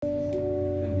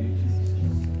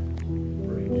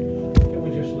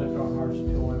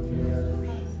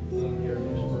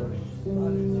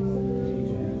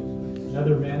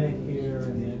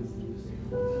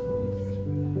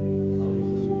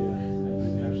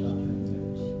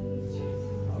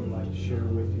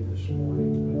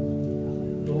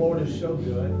morning. The Lord is so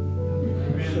good.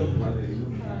 He's so good.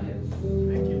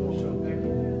 Thank you, Lord. So thank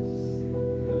you.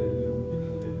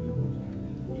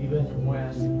 Even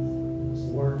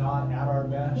when we're not at our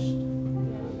best,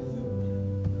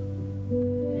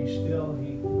 He's still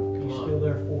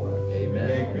there for us.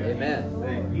 Amen.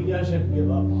 Amen. He doesn't give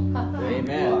up on us.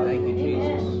 Amen. Thank you,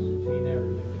 Jesus. He never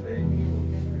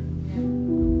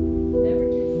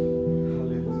gives up.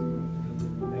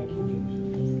 Thank you,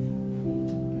 Jesus.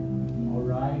 All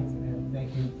right, and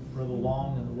thank you, Brother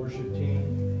Long and the worship team.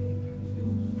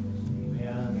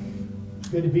 Amen. It's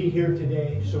good to be here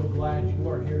today. So glad you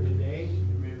are here today.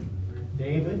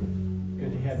 David,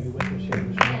 good to have you with us here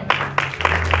this morning.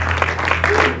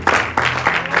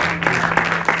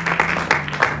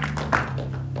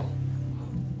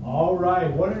 All right,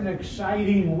 what an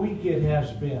exciting week it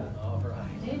has been. All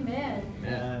right. Amen.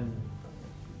 And,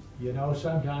 you know,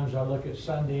 sometimes I look at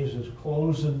Sundays as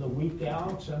closing the week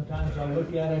out. Sometimes I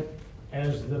look at it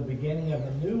as the beginning of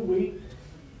a new week.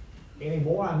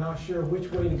 Anymore, I'm not sure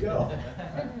which way to go.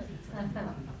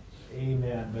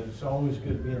 Amen. But it's always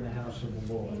good to be in the house of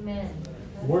the Lord. Amen.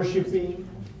 Worshiping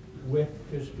with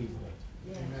His people.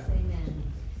 Yes, amen.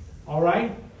 All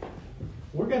right.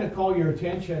 We're going to call your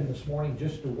attention this morning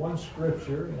just to one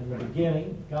scripture in the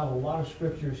beginning. Got a lot of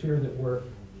scriptures here that we're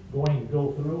going to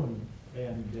go through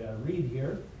and read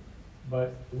here.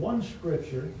 But one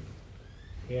scripture,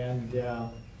 and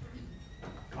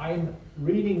I'm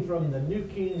reading from the New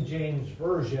King James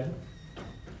Version.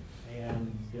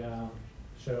 And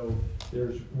so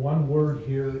there's one word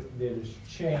here that is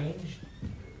changed,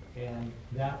 and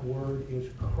that word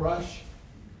is crush.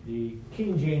 The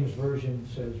King James Version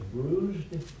says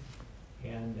bruised,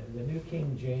 and the New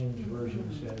King James Version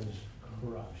says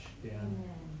crushed. And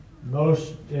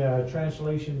most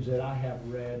translations that I have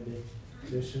read,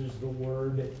 this is the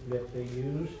word that they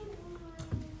use.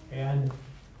 And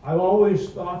I've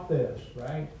always thought this,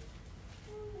 right?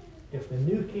 If the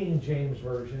New King James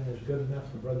Version is good enough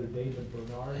for Brother David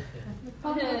Bernard,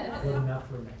 good enough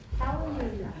for me.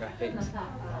 Hallelujah.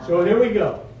 So here we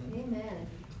go. Amen.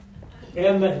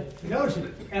 And notice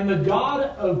it, and the God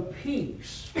of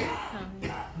peace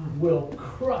will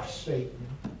crush Satan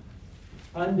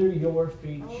under your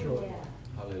feet shortly. Yeah.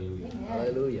 Hallelujah. Amen.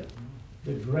 Hallelujah.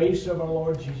 The grace of our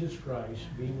Lord Jesus Christ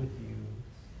be with you.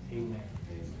 Amen.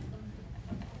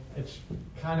 It's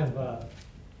kind of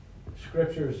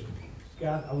Scripture's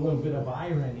got a little bit of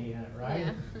irony in it, right?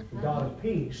 Yeah. The God of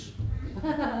peace.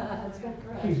 That's good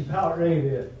for us. He's about ready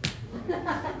to.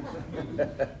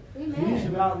 He's Amen.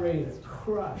 about ready to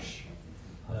crush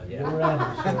Yeah. your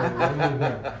adversary. There you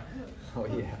go. Oh,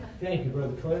 yeah. Thank you,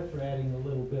 Brother Cliff, for adding a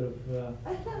little bit of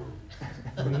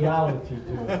reality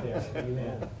to it there.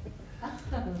 Amen.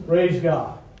 Praise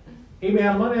God. Amen.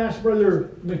 I'm going to ask Brother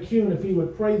McCune if he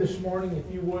would pray this morning.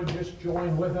 If you would, just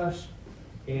join with us.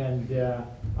 And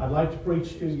I'd like to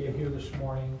preach to you here this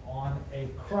morning on a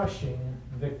crushing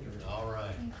victory. All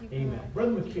right. Amen.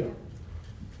 Brother McCune.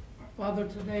 Father,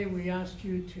 today we ask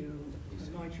you to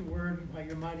anoint your word by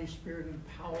your mighty spirit and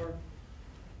power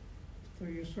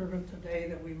through your servant today,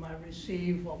 that we might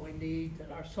receive what we need,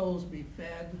 that our souls be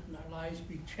fed and our lives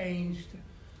be changed.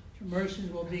 Your mercies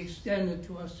will be extended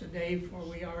to us today, for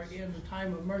we are in a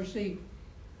time of mercy,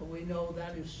 but we know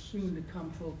that is soon to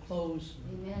come to a close.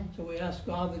 Amen. So we ask,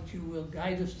 God, that you will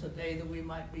guide us today, that we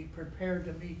might be prepared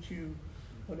to meet you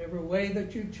whatever way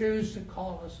that you choose to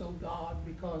call us, oh God,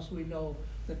 because we know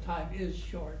the time is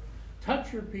short.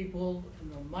 Touch your people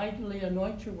and mightily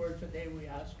anoint your word today, we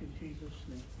ask in Jesus'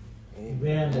 name.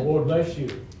 Amen. The Lord bless you.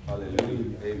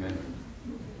 Hallelujah. Amen.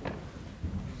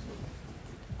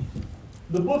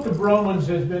 The book of Romans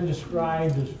has been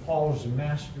described as Paul's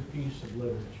masterpiece of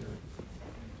literature.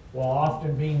 While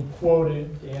often being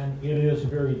quoted, and it is a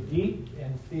very deep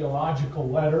and theological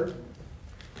letter,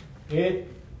 it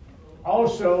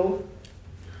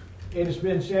has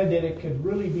been said that it could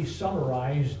really be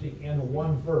summarized in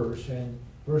one verse, and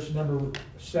verse number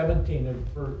 17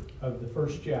 of the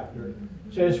first chapter.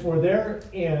 It says, "For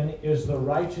therein is the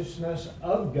righteousness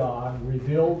of God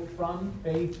revealed from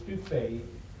faith to faith."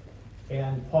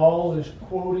 And Paul is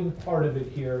quoting part of it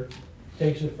here,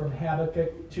 takes it from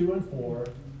Habakkuk 2 and 4.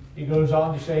 He goes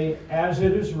on to say, "As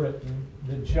it is written,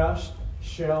 the just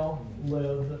shall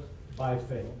live by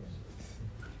faith."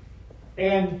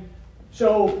 And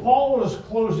so Paul is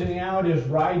closing out his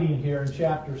writing here in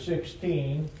chapter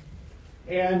 16,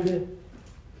 and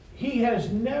he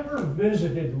has never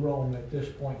visited Rome at this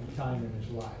point in time in his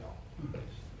life.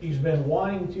 He's been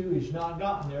wanting to, he's not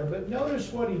gotten there, but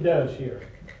notice what he does here.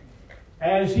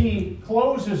 As he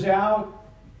closes out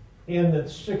in the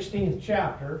 16th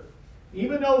chapter,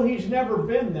 even though he's never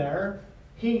been there,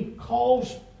 he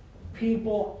calls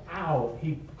people out.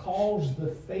 He calls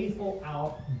the faithful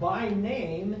out by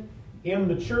name in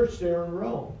the church there in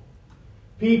Rome.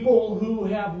 People who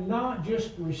have not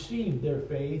just received their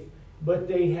faith, but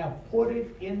they have put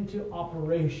it into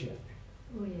operation.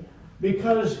 Oh, yeah.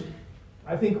 Because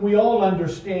I think we all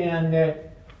understand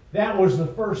that that was the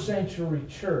first century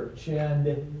church,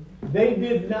 and they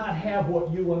did not have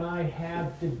what you and I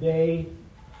have today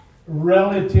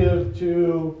relative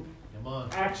to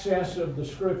access of the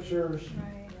scriptures,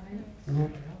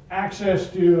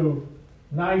 access to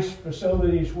nice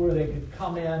facilities where they could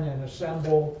come in and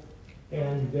assemble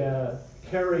and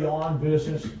carry on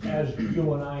business as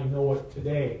you and I know it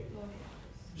today.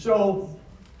 So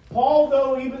Paul,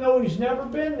 though, even though he's never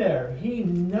been there, he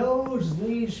knows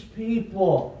these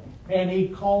people and he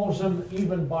calls them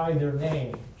even by their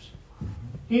names.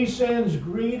 He sends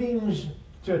greetings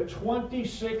to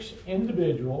 26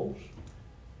 individuals,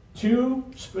 2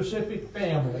 specific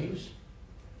families,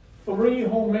 3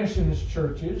 home missions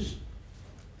churches,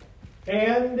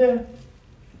 and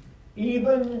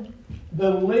even the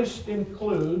list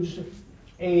includes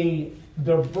a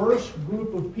diverse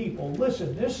group of people.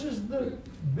 Listen, this is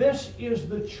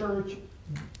the church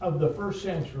of the first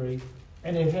century,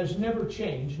 and it has never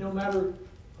changed, no matter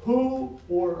who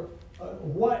or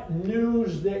what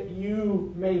news that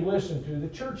you may listen to. The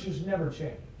church has never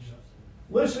changed.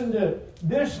 Listen to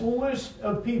this list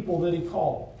of people that he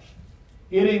calls.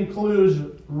 It includes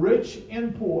rich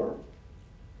and poor,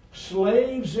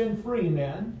 slaves and free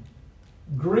men,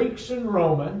 Greeks and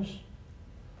Romans,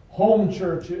 home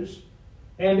churches,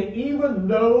 and even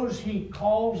those he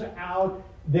calls out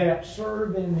that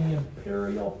serve in the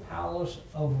imperial palace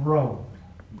of Rome.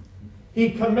 He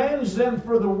commends them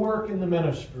for the work in the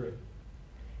ministry.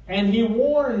 And he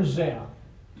warns them,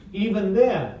 even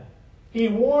then, he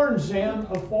warns them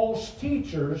of false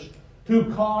teachers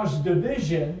who cause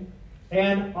division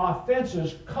and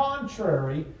offenses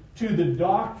contrary to the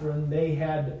doctrine they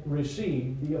had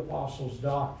received, the apostles'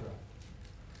 doctrine.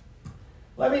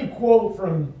 Let me quote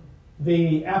from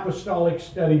the Apostolic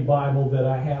Study Bible that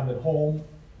I have at home.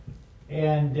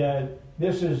 And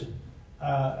this is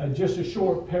just a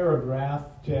short paragraph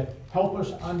to help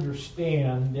us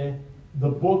understand the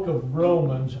book of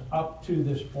Romans up to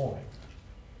this point.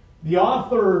 The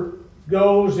author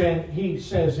goes and he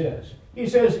says this. He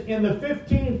says, in the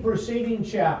 15 preceding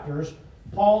chapters,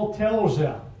 Paul tells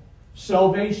them,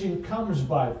 salvation comes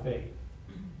by faith.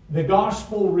 The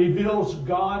gospel reveals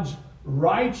God's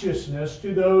righteousness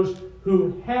to those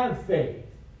who have faith.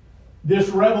 This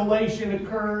revelation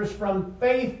occurs from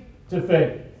faith to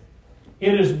faith.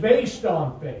 It is based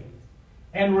on faith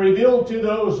and revealed to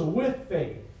those with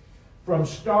faith. From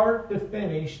start to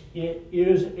finish, it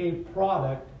is a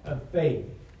product of faith.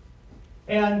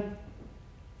 And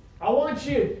I want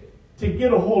you to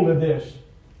get a hold of this.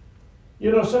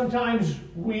 You know, sometimes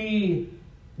we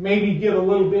maybe give a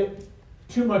little bit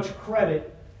too much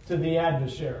credit to the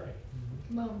adversary.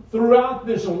 Throughout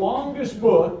this longest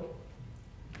book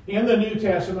in the New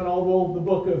Testament, although the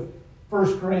book of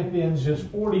 1 Corinthians is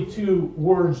 42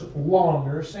 words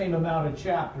longer, same amount of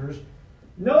chapters,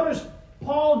 notice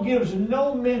Paul gives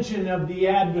no mention of the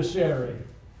adversary.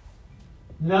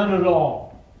 None at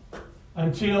all.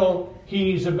 Until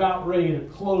he's about ready to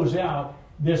close out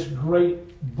this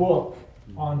great book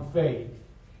on faith.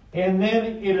 And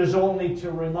then it is only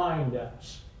to remind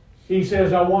us. He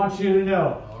says, I want you to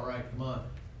know. All right, come on.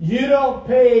 You don't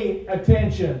pay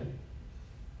attention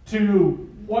to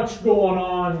what's going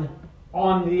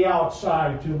on the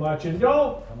outside too much. And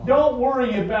don't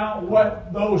worry about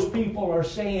what those people are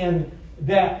saying,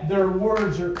 that their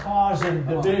words are causing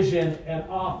division and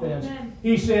offense.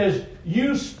 He says,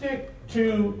 you stick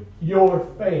to your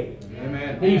faith.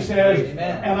 Amen. He says,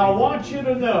 Amen. and I want you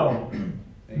to know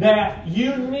that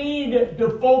you need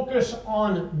to focus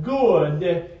on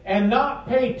good and not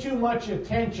pay too much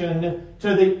attention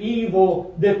to the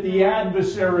evil that the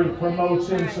adversary promotes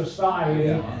in society.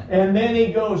 And then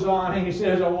he goes on and he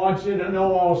says, I want you to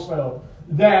know also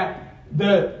that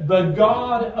the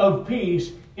God of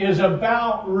peace is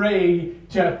about ready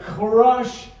to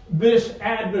crush this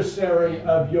adversary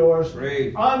of yours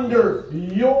under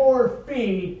your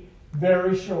feet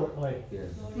very shortly. Yes.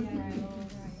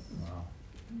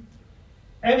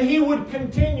 And he would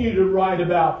continue to write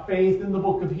about faith in the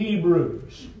book of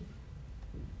Hebrews.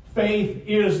 Faith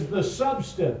is the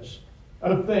substance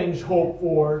of things hoped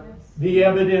for, the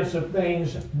evidence of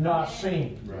things not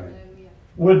seen. Right.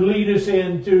 Would lead us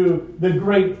into the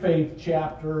great faith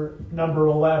chapter number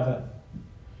 11.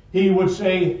 He would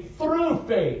say, through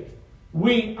faith,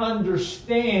 we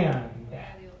understand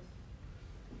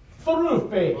through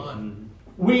faith.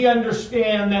 We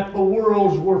understand that the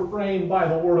worlds were framed by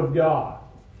the Word of God.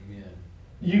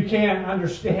 You can't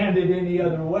understand it any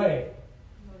other way.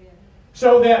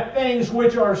 So that things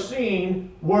which are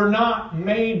seen were not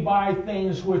made by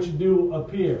things which do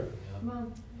appear.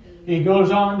 He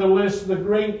goes on to list the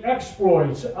great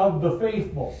exploits of the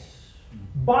faithful.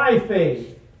 By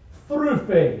faith, through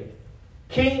faith,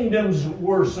 kingdoms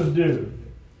were subdued.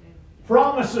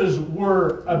 Promises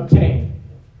were obtained.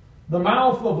 The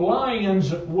mouth of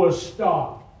lions was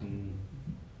stopped.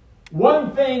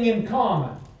 One thing in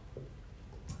common.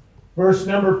 Verse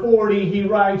number 40, he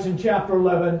writes in chapter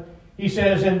 11, he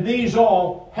says, and these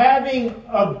all, having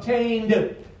obtained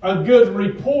a good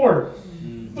report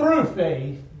through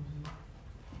faith,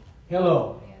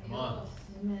 hello.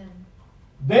 Amen.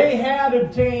 They had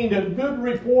obtained a good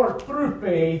report through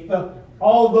faith,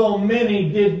 although many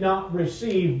did not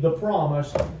receive the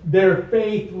promise. Their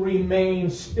faith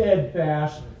remained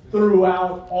steadfast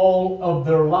throughout all of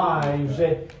their lives.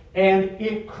 And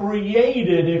it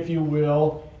created, if you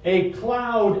will, a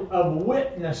cloud of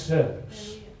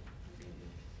witnesses.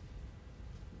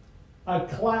 A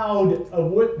cloud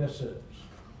of witnesses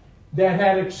that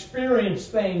had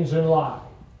experienced things in life.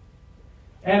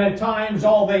 And at times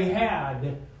all they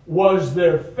had was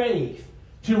their faith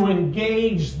to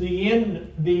engage the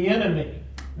enemy,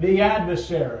 the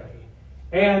adversary.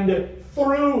 And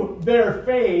through their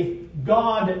faith,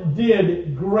 God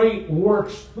did great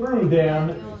works through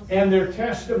them, and their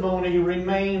testimony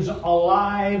remains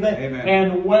alive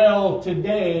and well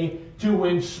today to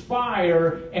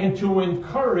inspire and to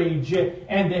encourage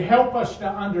and to help us to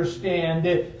understand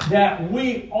that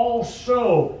we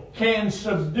also can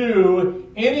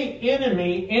subdue any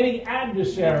enemy, any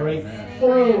adversary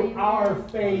through our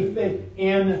faith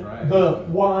in the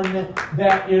one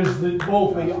that is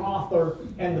both the author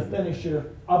and the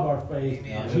finisher of our faith,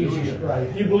 Jesus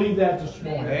Christ. Do you believe that this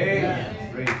morning?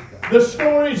 Amen. The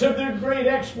stories of their great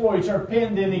exploits are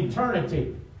penned in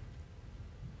eternity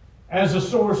as a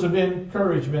source of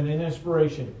encouragement and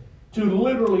inspiration to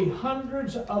literally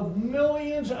hundreds of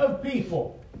millions of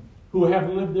people who have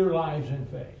lived their lives in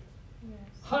faith. Yes.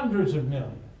 Hundreds of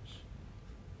millions.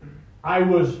 I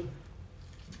was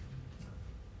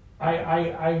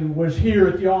here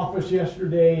at the office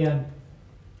yesterday and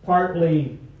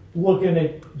partly looking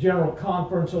at General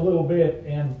Conference a little bit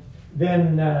and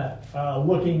then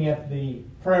looking at the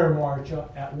prayer march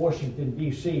at Washington,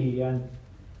 D.C. and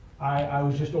I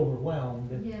was just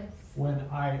overwhelmed Yes. when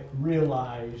I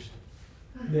realized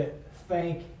that,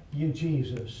 thank you,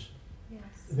 Jesus, Yes.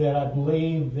 that I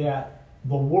believe that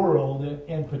the world,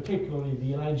 and particularly the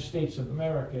United States of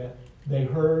America, they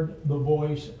heard the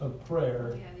voice of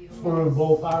prayer through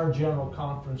both our General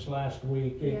Conference last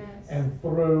week Yes. and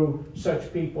through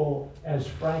such people as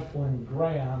Franklin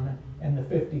Graham and the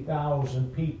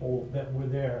 50,000 people that were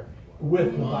there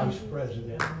with the Vice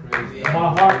President.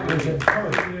 My heart was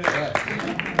encouraged.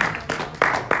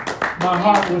 My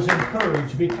heart was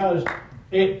encouraged because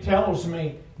it tells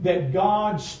me that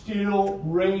God still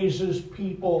raises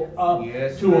people up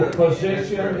to a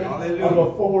position of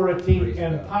authority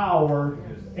and power,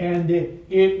 and it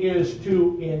is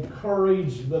to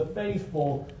encourage the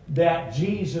faithful that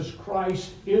Jesus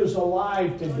Christ is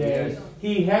alive today.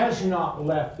 He has not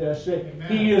left us.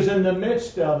 He is in the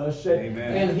midst of us,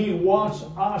 and He wants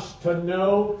us to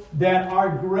know that our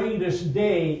greatest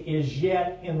day is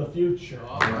yet in the future.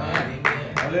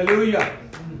 Hallelujah.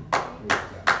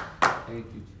 Thank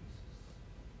you.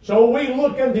 So we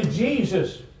look unto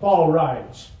Jesus, Paul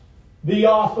writes, the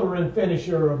author and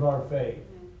finisher of our faith.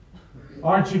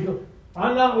 Aren't you?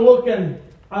 I'm not looking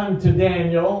unto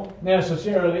Daniel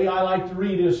necessarily. I like to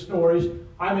read his stories.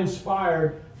 I'm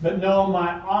inspired. But no,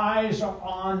 my eyes are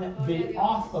on the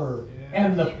author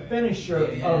and the finisher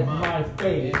of my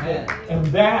faith. And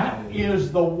that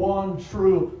is the one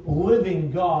true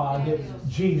living God,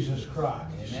 Jesus Christ.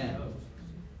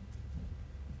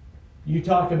 You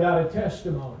talk about a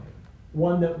testimony,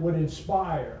 one that would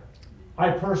inspire.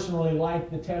 I personally like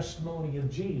the testimony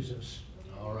of Jesus.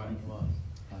 All right, come on.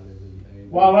 Hallelujah.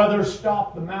 While others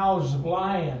stopped the mouths of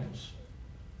lions,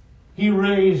 He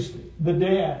raised the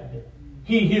dead.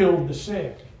 He healed the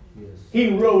sick. Yes. He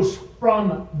rose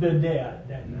from the dead.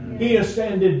 Amen. He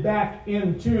ascended back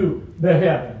into the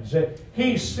heavens.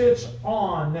 He sits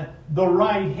on the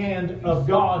right hand of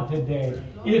God today.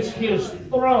 It's His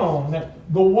throne,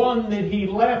 the one that He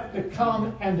left to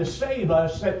come and to save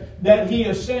us, that He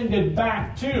ascended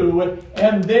back to,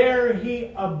 and there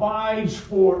He abides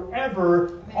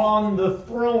forever on the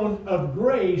throne of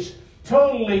grace,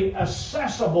 totally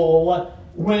accessible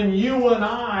when you and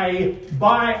I,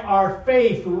 by our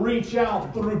faith, reach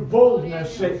out through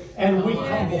boldness and we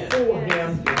come before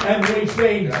Him and we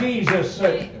say, Jesus,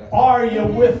 are you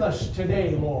with us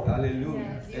today, Lord?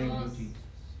 Hallelujah. Thank you, Jesus.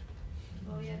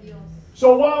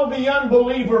 So while the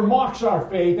unbeliever mocks our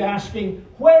faith, asking,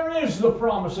 where is the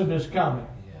promise of His coming?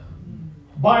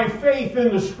 By faith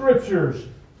in the Scriptures,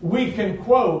 we can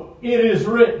quote, it is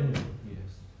written.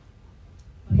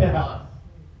 Yeah.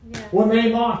 When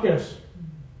they mock us,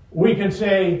 we can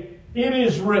say, it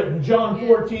is written. John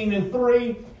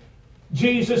 14:3,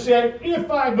 Jesus said,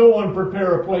 if I go and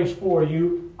prepare a place for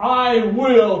you, I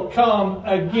will come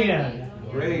again.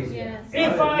 Praise.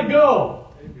 If I go,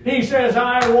 He says,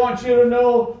 I want you to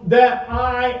know that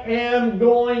I am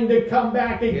going to come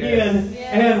back again.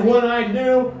 Yes. And when I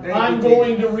do, Thank I'm you,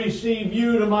 going Jesus. to receive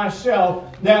you to myself,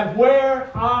 that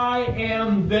where I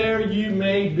am, there you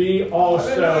may be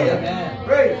also. Hallelujah.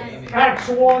 Praise. Acts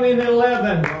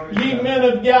 1:11. Ye men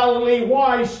of Galilee,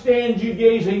 why stand you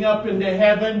gazing up into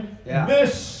heaven? Yeah.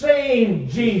 This same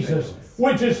Jesus,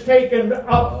 which is taken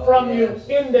up from you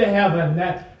into heaven,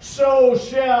 that so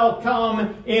shall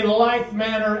come in like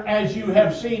manner as you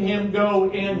have seen Him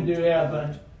go into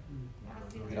heaven.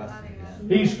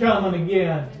 He's coming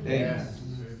again. Thanks.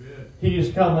 He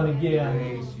is coming again.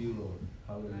 Praise you, Lord.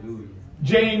 Hallelujah.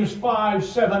 James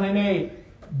 5:7-8.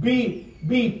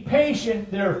 Be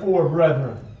patient, therefore,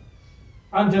 brethren,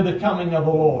 unto the coming of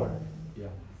the Lord. Yeah.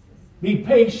 Be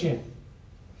patient.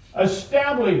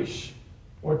 Establish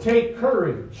or take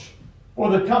courage,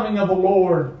 for the coming of the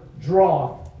Lord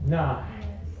draweth nigh.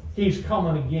 He's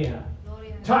coming again.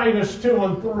 Titus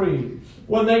 2:3.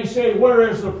 When they say, where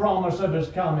is the promise of His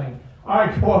coming? I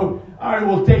quote, I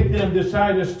will take them to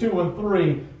Titus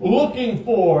 2:3, looking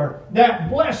for that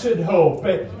blessed hope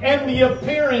and the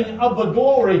appearing of the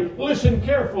glory. Listen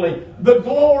carefully. The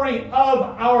glory of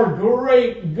our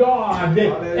great God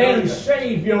and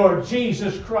Savior,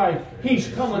 Jesus Christ. He's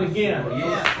coming again.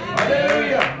 Yes.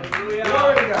 Hallelujah.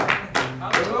 Glory to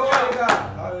God. Glory to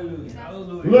God. Hallelujah.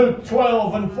 Hallelujah. Luke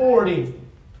 12:40.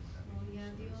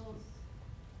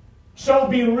 So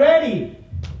be ready.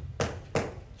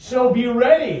 So be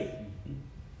ready.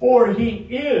 For He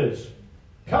is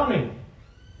coming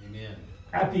Amen.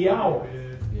 at the hour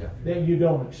Yeah. that you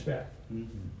don't expect. Mhm.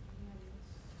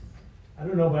 I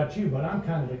don't know about you, but I'm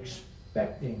kind of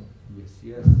expecting. Yes,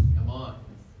 yes. Come on.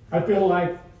 I feel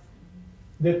like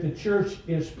that the church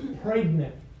is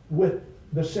pregnant with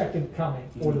the second coming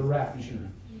or the rapture.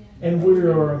 And we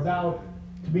are about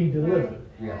to be delivered.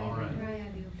 Yeah. All right.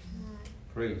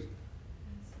 Praise.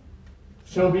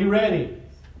 So be ready,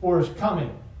 for His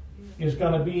coming is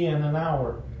going to be in an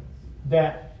hour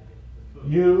that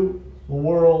you, the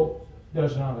world,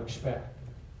 does not expect.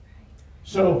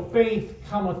 So faith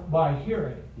cometh by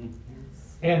hearing,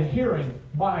 and hearing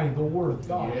by the Word of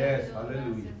God. Yes.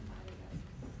 Hallelujah.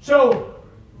 So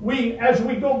as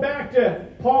we go back to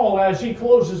Paul as he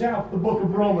closes out the book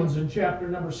of Romans in chapter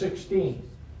number 16,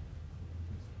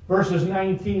 verses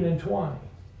 19 and 20.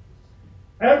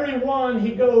 Everyone,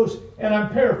 he goes, and I'm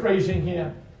paraphrasing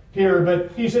him here,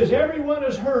 but he says, everyone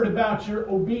has heard about your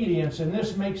obedience, and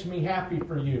this makes me happy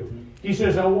for you. He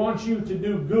says, I want you to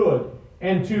do good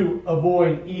and to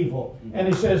avoid evil. And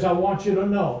he says, I want you to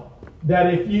know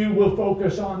that if you will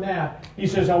focus on that, he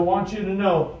says, I want you to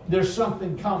know there's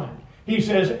something coming. He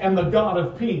says, and the God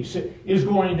of peace is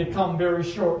going to come very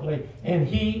shortly, and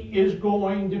He is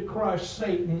going to crush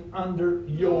Satan under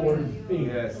your feet.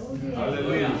 Yes.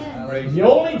 Hallelujah. Praise. The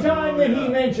only time that He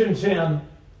mentions Him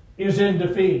is in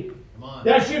defeat. Come on.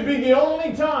 That should be the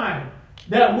only time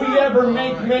that we ever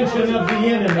make mention of the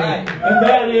enemy. And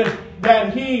that is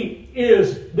that He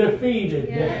is defeated.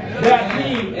 Yes. That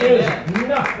He is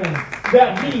nothing.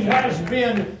 That He has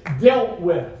been dealt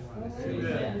with.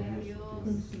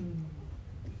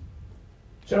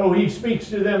 So He speaks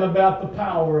to them about the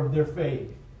power of their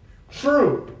faith.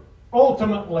 Truth,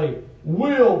 ultimately,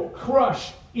 will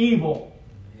crush evil.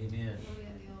 Amen.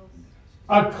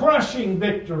 A crushing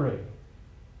victory.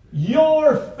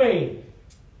 Your faith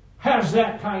has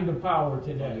that kind of power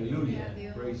today.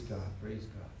 Hallelujah. Praise God. Praise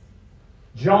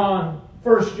God.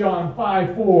 1 John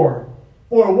 5:4.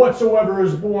 For whatsoever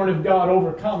is born of God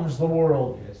overcomes the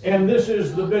world. Yes. And this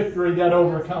is the victory that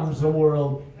overcomes the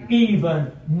world,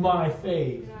 even my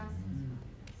faith.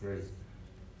 Praise.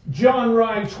 John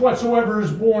writes, whatsoever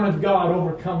is born of God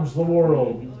overcomes the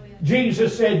world.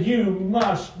 Jesus said, you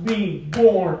must be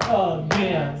born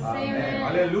again. Amen.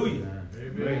 Hallelujah.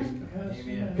 Praise God.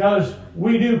 Amen. Because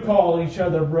we do call each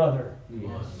other brother,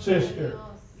 Yes. sister.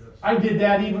 I did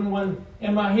that even when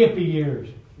in my hippie years.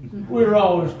 We were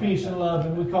always peace and love,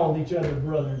 and we called each other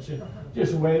brother and sister.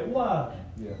 Just the way it was.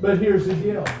 Yeah. But here's the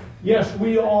deal. Yes,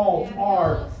 we all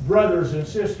are brothers and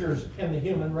sisters in the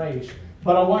human race.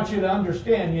 But I want you to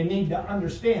understand, you need to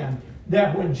understand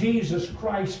that when Jesus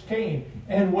Christ came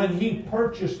and when He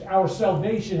purchased our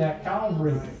salvation at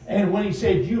Calvary and when He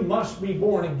said you must be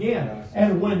born again,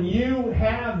 and when you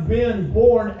have been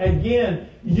born again,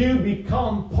 you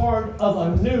become part of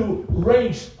a new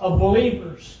race of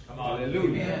believers.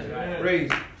 Hallelujah.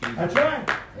 Praise. That's right.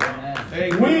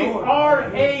 Thank you, We Lord. are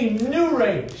a new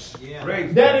race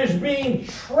Praise. that is being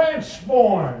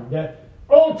transformed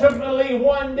ultimately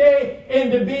one day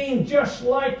into being just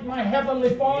like my Heavenly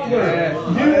Father. Yes.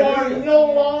 You are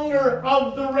no longer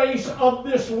of the race of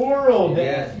this world.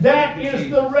 Yes. That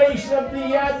is the race of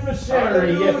the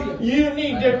adversary. Hallelujah. You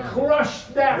need to crush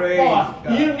that Praise thought.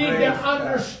 God. You need to Praise God.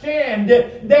 understand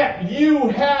that you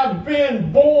have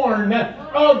been born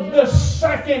of the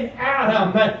second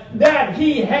Adam, that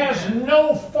he has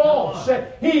no faults,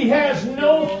 he has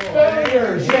no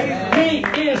failures, he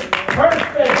is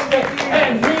perfect,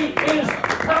 and he is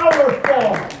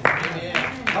powerful.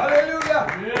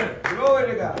 Hallelujah.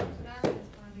 Glory to God.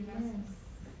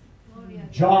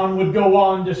 John would go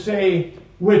on to say,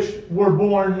 which were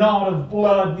born not of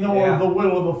blood, nor of the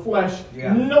will of the flesh,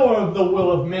 nor of the will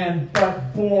of men,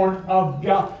 but born of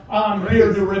God. I'm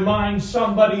here to remind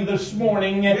somebody this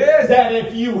morning that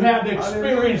if you have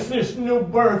experienced this new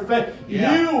birth,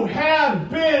 you have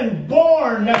been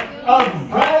born of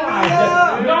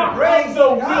God, not of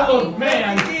the will of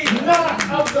man, not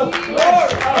of the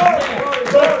flesh of man,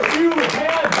 but you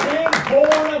have been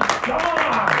born of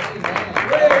God.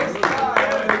 Praise God.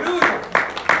 Hallelujah.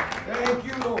 Thank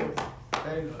you, Lord.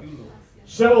 Thank you, Lord.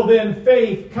 So then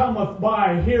faith cometh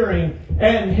by hearing,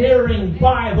 and hearing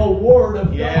by the word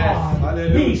of Yes. God.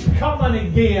 Hallelujah. He's coming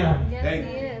again. Yes, Thank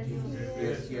He you.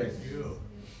 is. Yes, yes.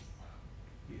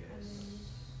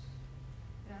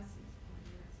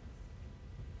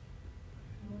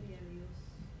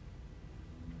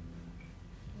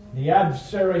 The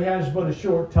adversary has but a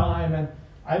short time, and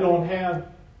I don't have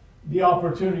the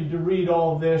opportunity to read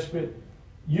all this, but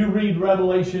you read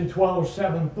Revelation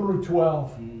 12:7 through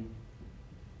 12.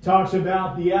 Talks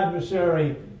about the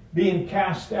adversary being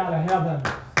cast out of heaven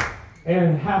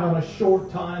and having a short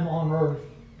time on earth.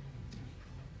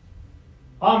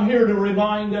 I'm here to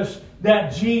remind us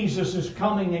that Jesus is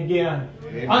coming again.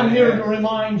 Amen. I'm here to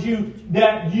remind you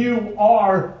that you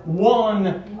are one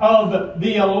of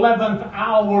the 11th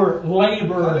hour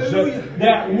laborers. Hallelujah.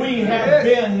 That we have Yes.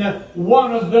 been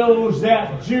one of those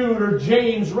that Jude or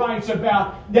James writes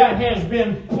about that has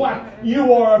been plucked.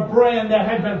 You are a brand that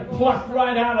had been plucked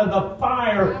right out of the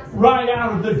fire, right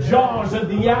out of the jaws of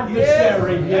the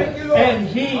adversary. Yes. Thank you, Lord. And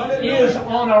he Hallelujah. is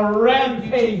on a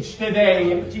rampage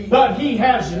today, but he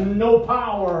has no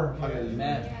power.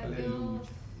 Amen.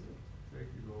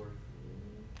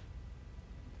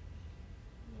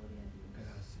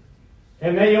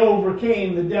 And they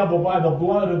overcame the devil by the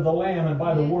blood of the Lamb and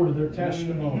by the word of their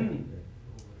testimony.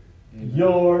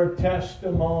 Your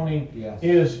testimony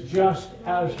is just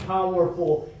as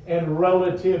powerful and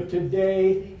relative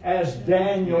today as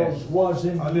Daniel's was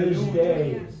in his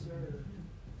day.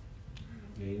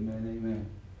 Amen, amen.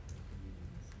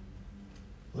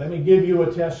 Let me give you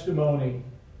a testimony.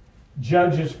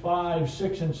 Judges 5,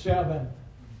 6, and 7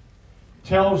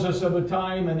 tells us of a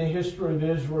time in the history of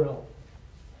Israel.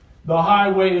 The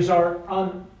highways are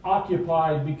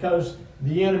unoccupied because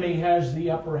the enemy has the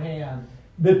upper hand.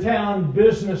 The town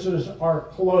businesses are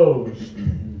closed.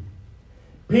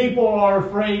 People are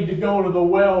afraid to go to the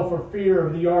well for fear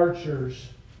of the archers.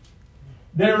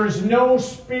 There is no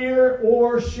spear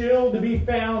or shield to be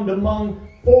found among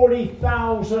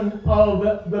 40,000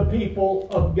 of the people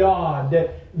of God.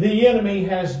 The enemy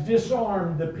has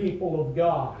disarmed the people of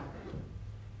God.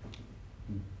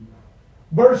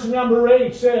 Verse number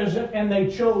 8 says, and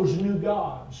they chose new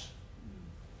gods.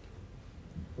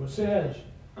 It says,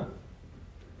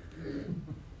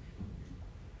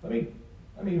 let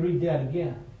me read that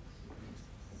again.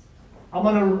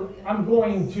 I'm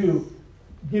going to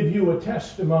give you a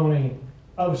testimony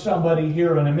of somebody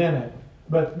here in a minute.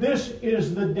 But this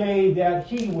is the day that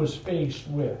he was faced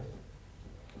with.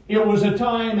 It was a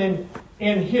time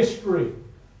in history.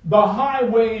 The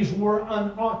highways were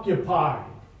unoccupied.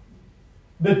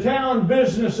 The town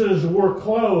businesses were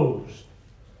closed.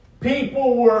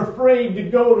 People were afraid to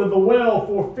go to the well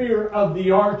for fear of the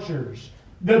archers.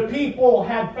 The people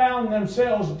had found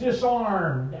themselves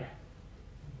disarmed.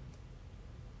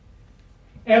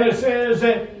 And it says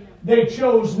that they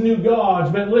chose new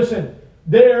gods. But listen,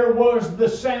 there was the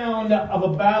sound of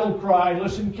a battle cry.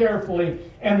 Listen carefully.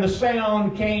 And the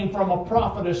sound came from a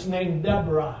prophetess named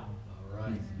Deborah.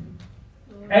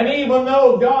 And even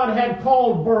though God had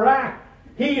called Barak,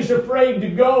 he's afraid to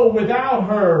go without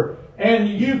her. And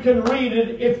you can read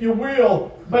it if you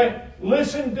will. But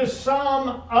listen to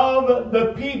some of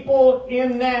the people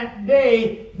in that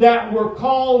day that were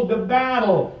called to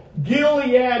battle.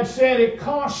 Gilead said it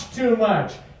cost too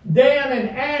much. Dan and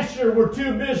Asher were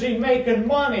too busy making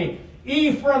money.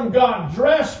 Ephraim got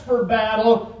dressed for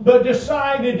battle, but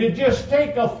decided to just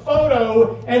take a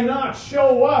photo and not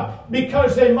show up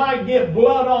because they might get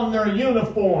blood on their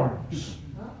uniforms.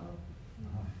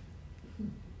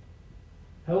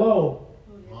 Hello?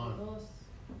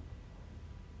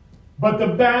 But the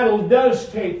battle does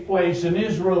take place and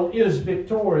Israel is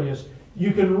victorious.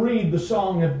 You can read the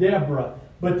Song of Deborah.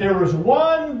 But there is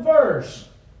one verse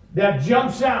that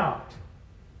jumps out.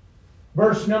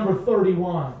 Verse number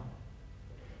 31.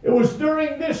 It was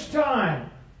during this time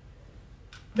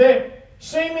that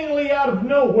seemingly out of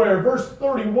nowhere, verse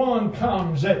 31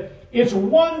 comes. It's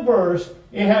one verse.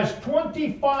 It has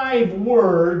 25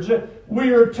 words. We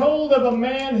are told of a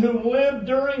man who lived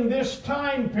during this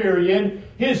time period.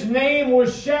 His name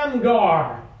was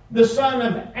Shamgar, the son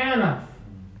of Anath.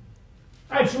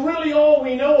 That's really all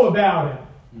we know about him.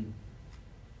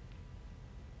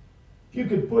 If you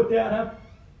could put that up,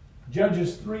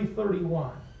 Judges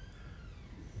 3:31.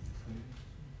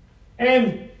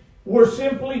 And we're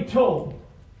simply told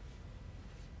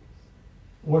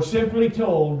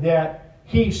that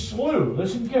he slew,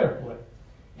 listen carefully,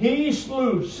 he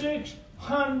slew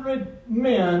 600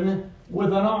 men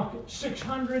with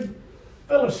 600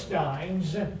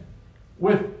 Philistines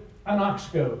with an ox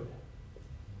goad.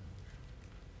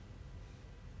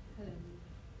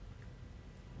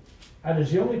 That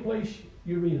is the only place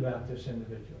you read about this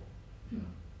individual.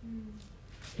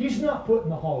 He's not put in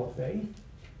the Hall of Faith.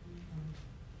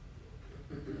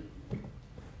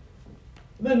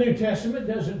 The New Testament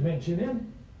doesn't mention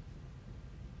him.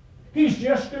 He's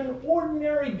just an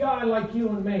ordinary guy like you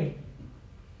and me.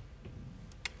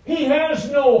 He has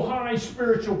no high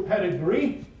spiritual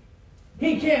pedigree.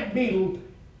 He can't be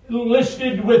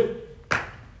listed with,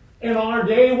 in our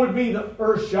day, would be the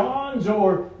Urshons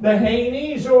or the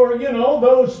Haneys or,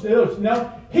 those.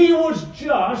 No, he was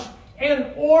just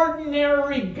an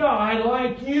ordinary guy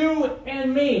like you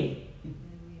and me.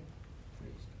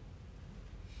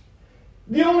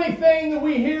 The only thing that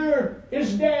we hear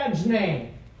is Dad's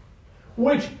name,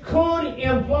 which could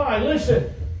imply,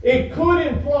 listen, it could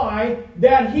imply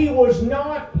that he was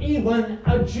not even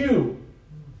a Jew.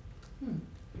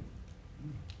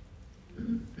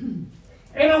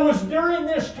 And it was during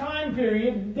this time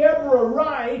period, Deborah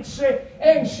writes,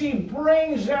 and she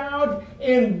brings out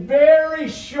in very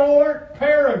short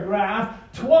paragraph,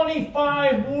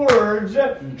 25 words,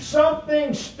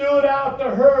 something stood out to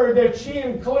her that she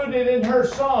included in her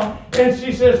song. And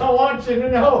she says, I want you to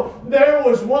know, there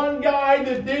was one guy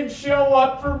that did show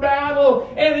up for battle,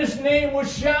 and his name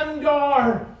was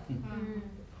Shamgar.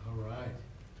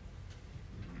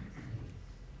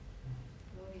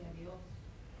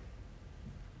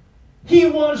 He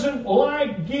wasn't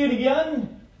like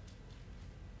Gideon.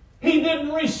 He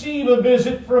didn't receive a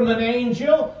visit from an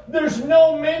angel. There's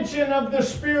no mention of the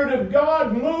Spirit of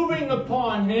God moving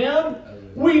upon him.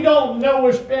 We don't know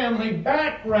his family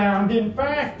background. In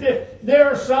fact,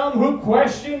 there are some who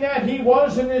question that he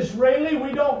was an Israeli.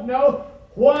 We don't know.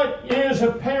 What is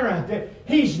apparent?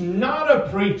 He's not a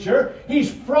preacher.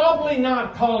 He's probably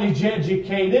not college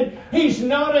educated. He's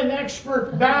not an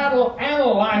expert battle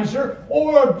analyzer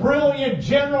or a brilliant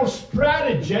general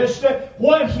strategist.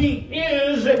 What he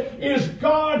is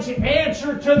God's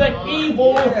answer to the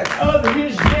evil of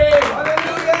his day.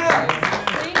 Hallelujah!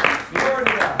 Glory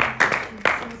to God.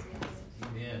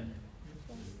 Amen.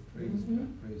 Praise God.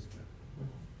 Praise God.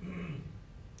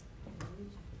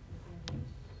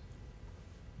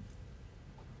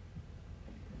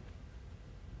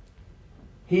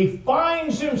 He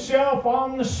finds himself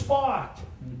on the spot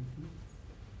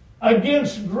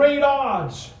against great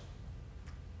odds.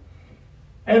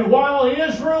 And while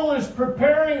Israel is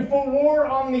preparing for war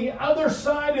on the other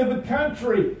side of the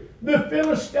country, the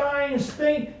Philistines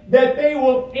think that they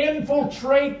will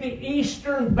infiltrate the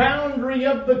eastern boundary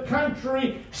of the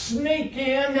country, sneak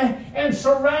in, and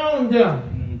surround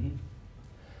them.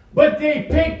 But they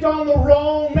picked on the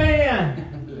wrong man.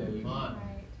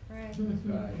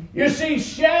 You see,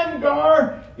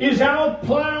 Shamgar is out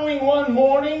plowing one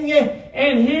morning,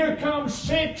 and here comes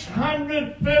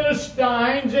 600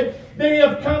 Philistines. They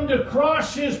have come to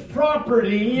cross his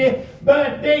property,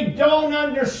 but they don't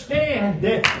understand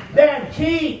that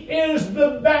he is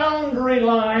the boundary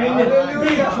line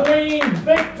between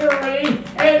victory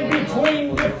and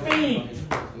between defeat.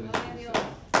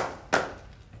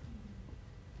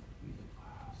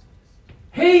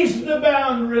 He's the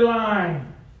boundary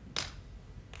line.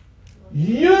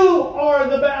 You are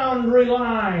the boundary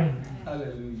line.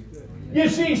 Hallelujah. You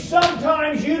see,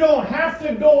 sometimes you don't have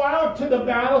to go out to the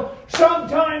battle.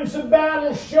 Sometimes the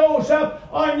battle shows up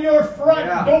on your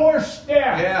front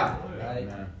doorstep. Yeah. Right.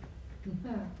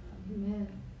 Amen.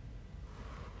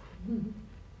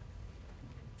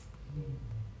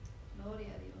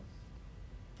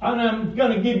 And I'm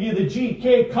going to give you the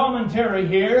GK commentary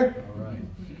here. All right.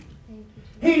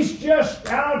 He's just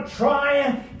out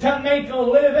trying to make a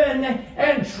living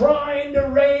and trying to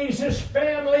raise his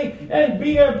family and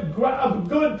be a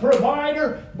good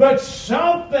provider. But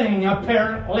something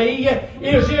apparently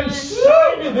is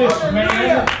inside of this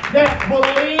man that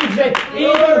believes that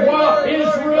even while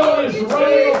Israel is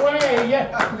running away,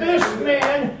 this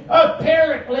man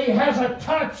apparently has a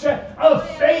touch of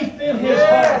faith in his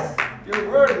heart. You're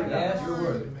worthy, God. You're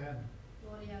worthy.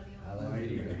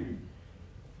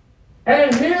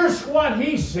 And here's what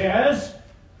he says.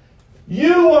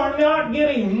 You are not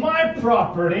getting my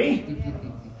property.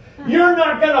 You're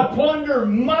not going to plunder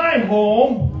my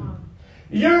home.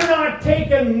 You're not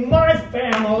taking my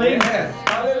family. Yes.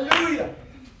 Hallelujah.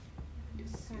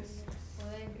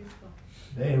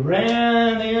 They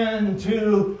ran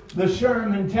into the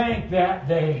Sherman tank that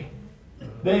day.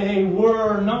 They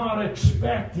were not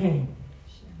expecting.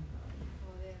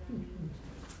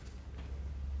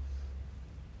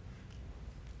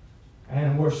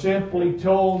 And we're simply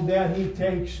told that he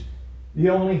takes the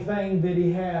only thing that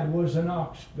he had was an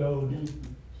ox goad,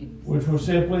 which was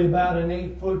simply about an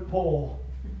 8-foot pole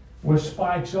with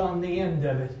spikes on the end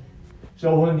of it.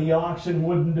 So when the oxen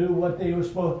wouldn't do what they were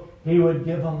supposed, he would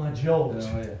give them a jolt.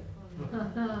 Oh,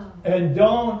 yeah. And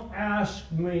don't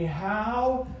ask me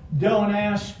how, don't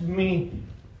ask me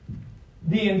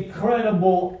the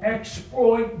incredible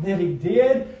exploit that he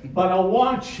did, but I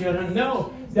want you to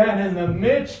know that in the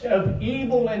midst of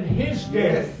evil in his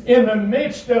day, in the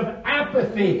midst of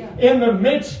apathy, in the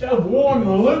midst of warm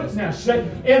aloofness,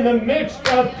 in the midst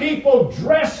of people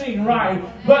dressing right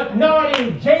but not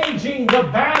engaging the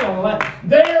battle,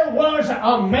 there was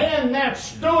a man that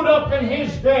stood up in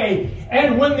his day,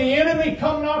 and when the enemy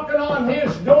come knocking on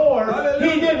his door,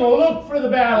 he didn't look for the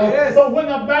battle, but when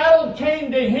the battle came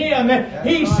to him,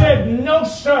 he said, "No,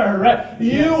 sir,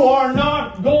 you are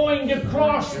not going to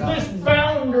cross this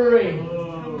boundary."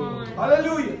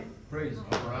 Hallelujah. Praise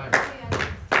God.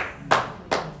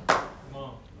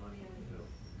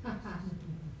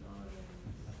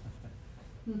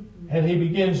 And he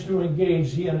begins to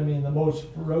engage the enemy in the most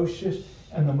ferocious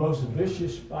and the most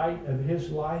vicious fight of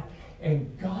his life.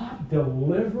 And God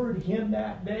delivered him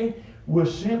that day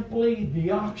with simply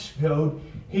the ox goad.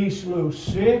 He slew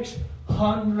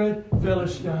 600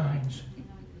 Philistines.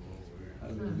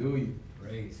 Hallelujah.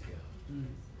 Praise God.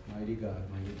 Mighty God,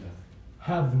 mighty God.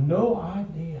 Have no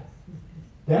idea.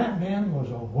 That man was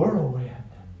a whirlwind.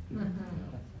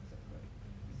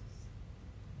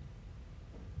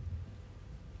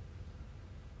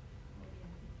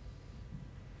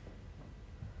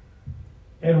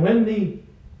 And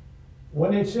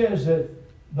when it says that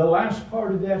the last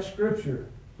part of that scripture,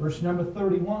 verse number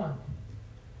 31,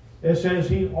 it says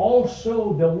he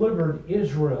also delivered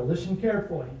Israel. Listen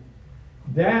carefully.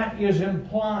 That is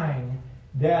implying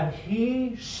that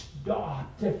he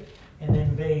stopped an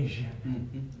invasion.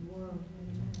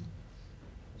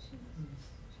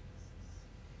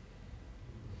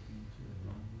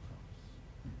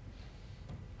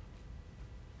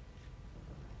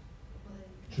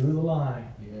 Drew the line.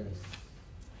 Yes.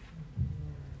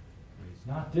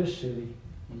 Not this city.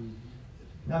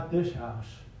 Not this house.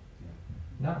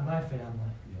 Not my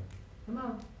family. Come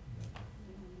on.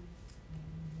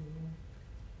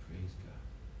 Praise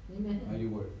God. Amen. Mighty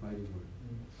word, mighty word.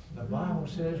 The Bible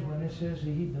says when it says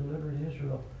that he delivered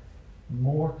Israel,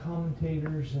 more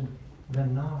commentators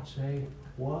than not say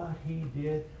what he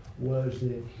did was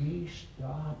that he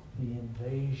stopped the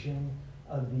invasion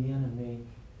of the enemy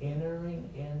entering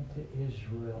into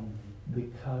Israel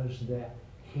because that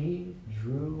he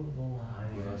drew the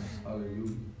line. Yes.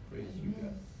 Hallelujah. Praise you,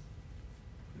 God.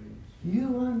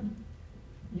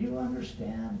 You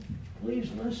understand?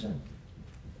 Please listen.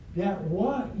 That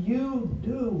what you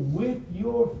do with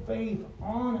your faith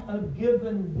on a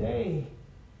given day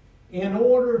in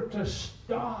order to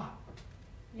stop,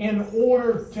 in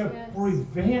order to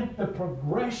prevent the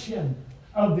progression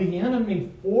of the enemy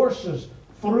forces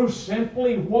through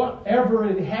simply whatever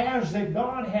it has that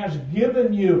God has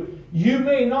given you. You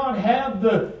may not have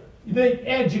the the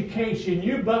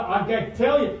education. But I can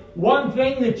tell you one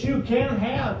thing that you can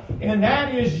have, and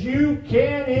that is you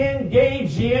can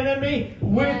engage the enemy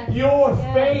with your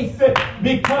faith.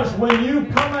 Because when you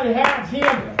come and have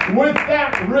him with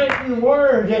that written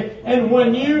word, and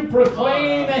when you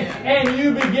proclaim and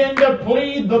you begin to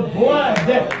plead the blood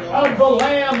of the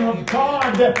Lamb of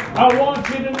God, I want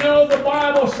you to know the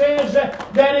Bible says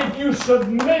that if you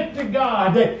submit to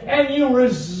God and you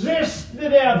resist the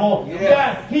devil,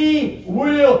 that he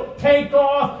will take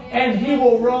off and he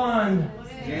will run.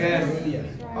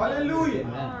 Yes. Hallelujah.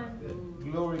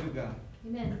 Glory to God.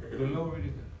 Amen. Glory to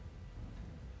God.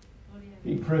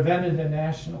 He prevented a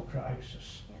national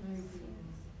crisis.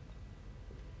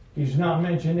 He's not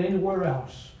mentioned anywhere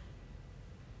else.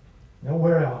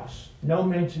 Nowhere else. No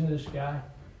mention of this guy.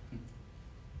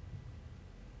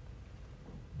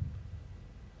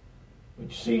 But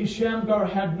you see, Shamgar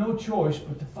had no choice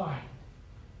but to fight.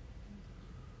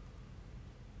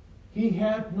 He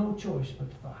had no choice but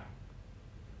to fight.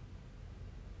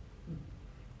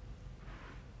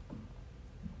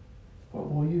 What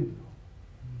will you do?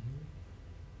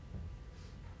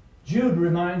 Jude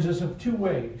reminds us of two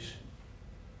ways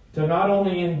to not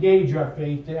only engage our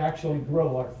faith, to actually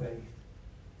grow our faith.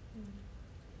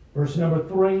 Verse number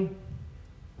 3,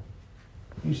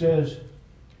 he says,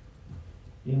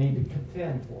 you need to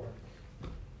contend for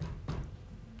it.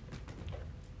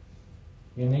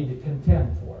 You need to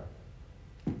contend for it.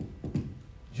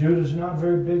 Jude is not a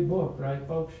very big book, right,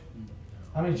 folks?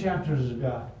 How many chapters has it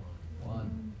got?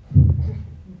 1.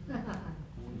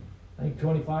 I think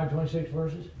 25, 26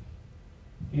 verses.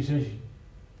 He says,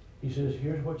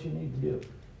 here's what you need to do.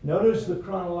 Notice the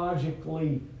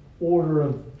chronologically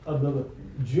order of the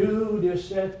Jude is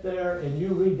set there, and you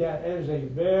read that as a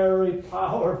very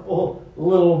powerful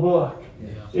little book.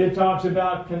 Yeah. It talks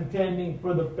about contending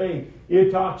for the faith. It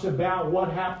talks about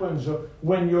what happens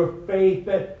when your faith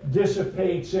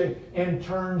dissipates and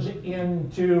turns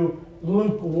into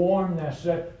lukewarmness,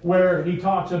 where he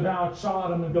talks about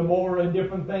Sodom and Gomorrah and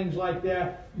different things like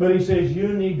that. But he says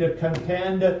you need to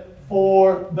contend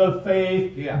for the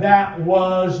faith that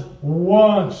was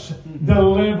once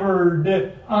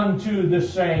delivered unto the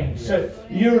saints.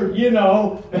 You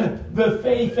know, the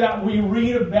faith that we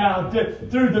read about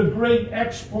through the great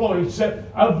exploits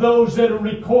of those that are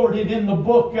recorded in the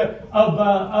book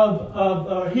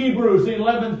of Hebrews, the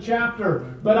 11th chapter.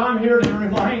 But I'm here to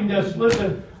remind us,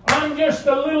 listen, I'm just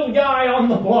a little guy on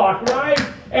the block, right?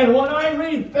 And when I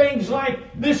read things like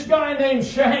this guy named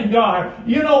Shamgar,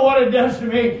 you know what it does to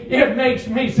me? It makes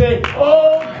me say,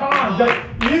 oh God,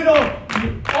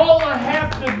 all I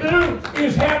have to do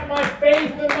is have my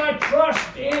faith and my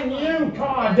trust in you,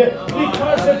 God.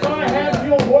 Because if I have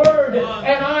your word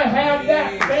and I have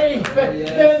that faith,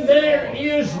 then there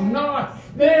is not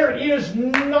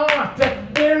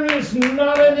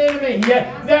an enemy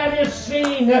that is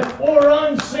seen or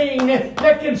unseen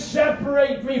that can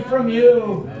separate me from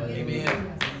you. Amen.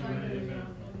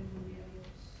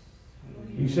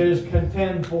 He says,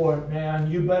 contend for it, man.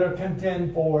 You better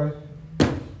contend for it.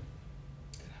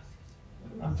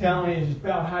 I'm telling you, it's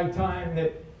about high time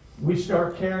that we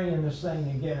start carrying this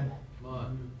thing again. Come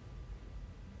on.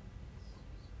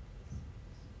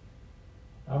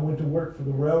 I went to work for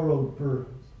the railroad for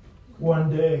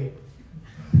one day.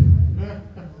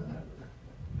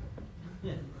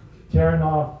 Tearing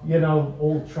off,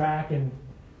 old track and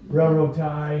railroad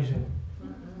ties, and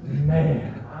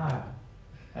man,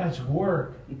 that's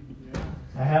work.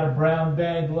 I had a brown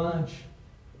bag lunch,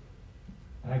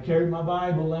 and I carried my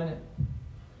Bible in it.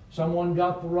 Someone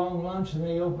got the wrong lunch, and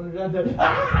they opened it up.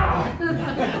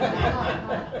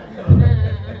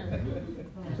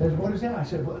 Says, what is that? I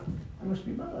said, well, that must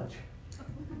be my lunch.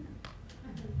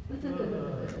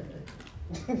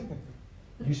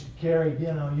 Used to carry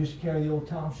the old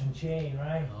Thompson chain,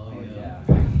 right? Oh, yeah.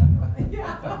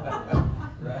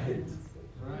 Right.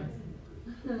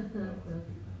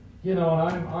 And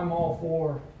I'm all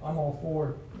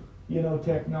for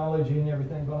technology and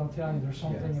everything, but I'm telling you, there's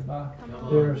something about the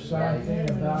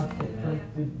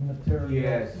printed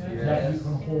material that you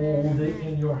can hold it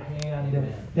in your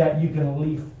hand, that you can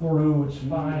leaf through its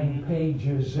fine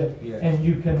pages, and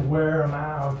you can wear them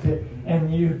out,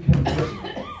 and you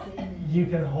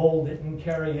can hold it and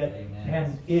carry it,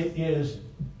 and it is,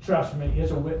 trust me,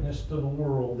 it's a witness to the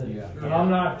world. And I'm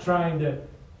not trying to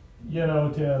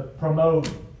promote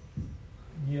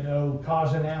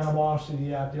causing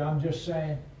animosity out there. I'm just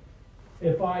saying,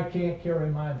 if I can't carry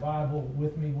my Bible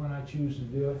with me when I choose to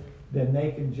do it, then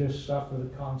they can just suffer the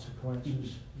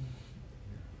consequences.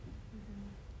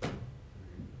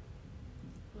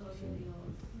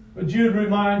 But Jude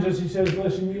reminds us, he says,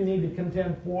 listen, you need to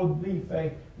contend for the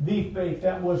faith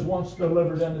that was once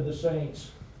delivered unto the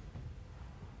saints.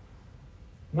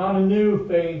 Not a new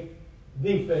faith,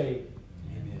 the faith.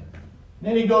 Amen.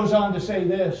 Then he goes on to say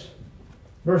this,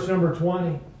 verse number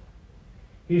 20.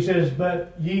 He says,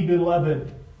 but ye beloved,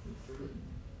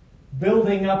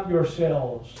 building up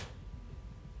yourselves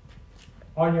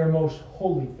on your most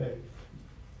holy faith.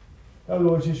 In other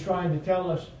words, he's trying to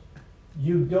tell us,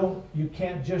 you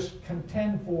can't just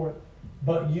contend for it,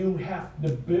 but you have to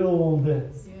build.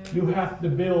 You have to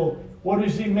build. What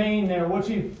does he mean there? What's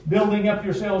he building up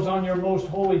yourselves on your most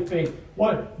holy faith?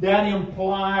 What that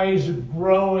implies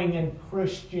growing in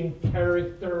Christian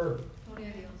character.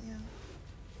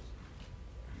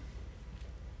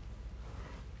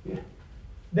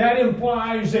 That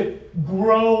implies that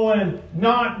growing,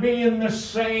 not being the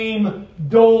same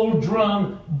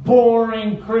doldrum,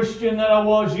 boring Christian that I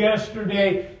was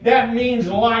yesterday. That means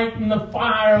lighting the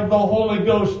fire of the Holy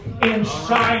Ghost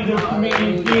inside of me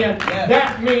again.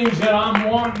 That means that I'm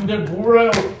wanting to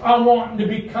grow. I'm wanting to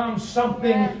become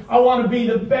something. I want to be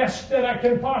the best that I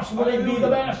can possibly be the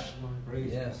best.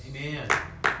 Yes. Amen.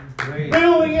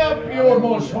 Building up your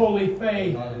most holy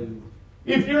faith.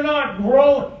 If you're not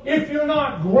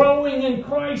growing in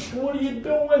Christ, what are you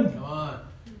doing? Come on.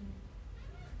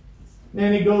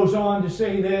 Then he goes on to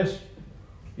say this.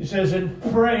 He says, and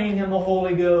praying in the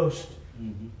Holy Ghost.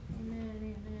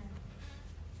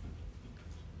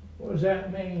 What does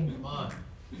that mean? Come on.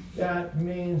 That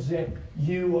means that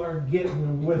you are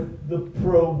getting with the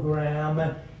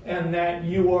program and that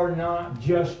you are not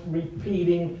just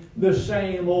repeating the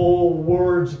same old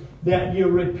words that you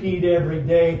repeat every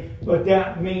day, but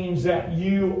that means that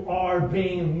you are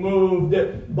being moved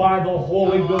by the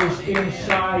Holy Ghost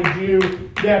inside you,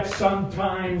 that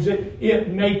sometimes it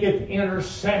maketh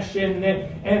intercession,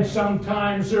 and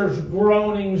sometimes there's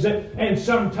groanings, and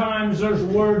sometimes there's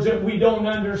words that we don't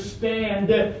understand.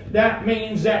 That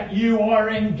means that you are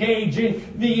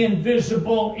engaging the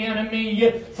invisible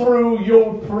enemy through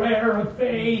your prayer of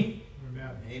faith.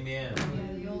 Amen.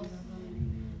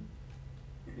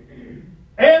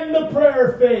 And the prayer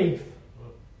of faith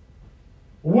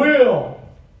will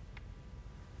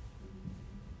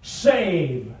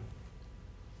save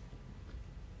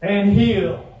and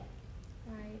heal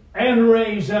and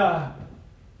raise up,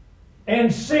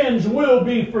 and sins will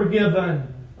be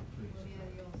forgiven.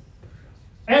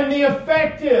 And the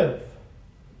effective,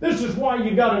 this is why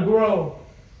you got to grow.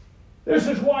 This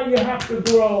is why you have to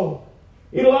grow.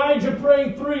 Elijah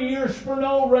prayed 3 years for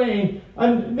no rain,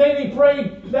 and then he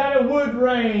prayed that it would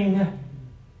rain.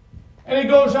 And he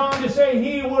goes on to say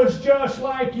he was just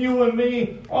like you and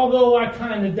me, although I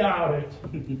kind of doubt it.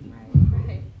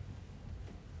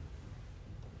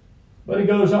 But he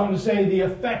goes on to say the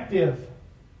effective,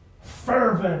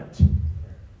 fervent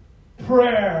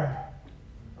prayer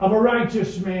of a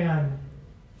righteous man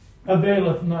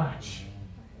availeth much.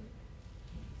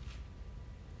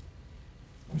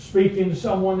 I'm speaking to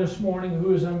someone this morning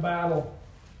who is in battle.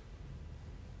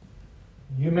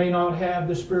 You may not have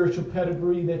the spiritual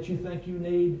pedigree that you think you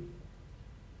need.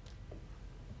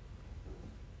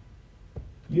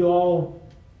 You all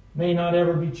may not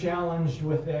ever be challenged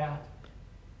with that.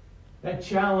 That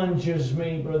challenges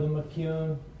me, Brother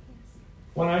McCune.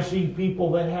 When I see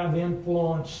people that have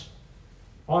influence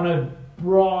on a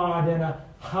broad and a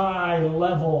high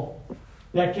level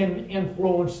that can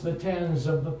influence the tens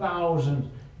of the thousands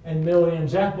and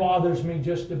millions, that bothers me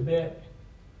just a bit.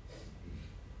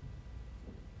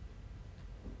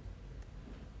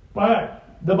 But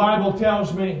the Bible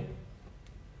tells me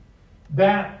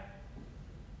that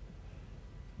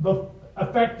the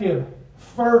effective,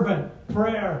 fervent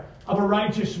prayer of a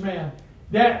righteous man,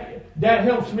 that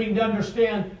helps me to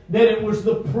understand that it was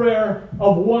the prayer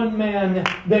of one man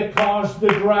that caused the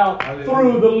drought. Hallelujah.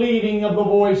 Through the leading of the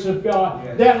voice of God.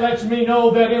 Yes. That lets me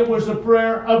know that it was the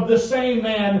prayer of the same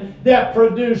man that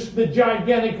produced the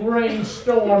gigantic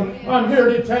rainstorm. I'm here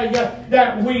to tell you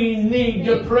that we need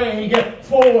to pray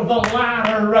for the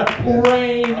latter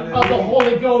rain of the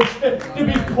Holy Ghost to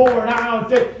be poured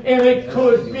out. And it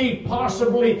could be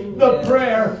possibly the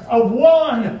prayer of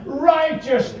one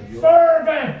righteous,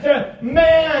 fervent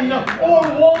man or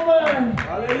woman.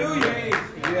 Hallelujah.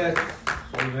 Yes.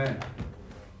 Amen.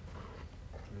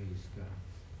 Praise God.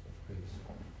 Praise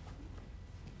God.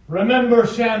 Remember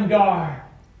Shamgar.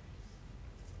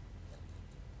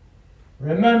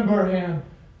 Remember him.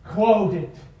 Quote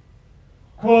it.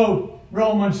 Quote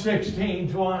Romans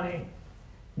 16:20.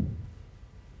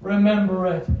 Remember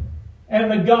it.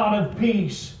 And the God of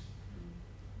peace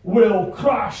will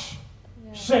crush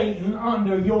Satan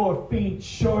under your feet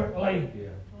shortly. Yeah.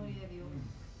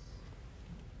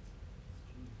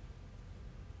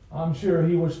 I'm sure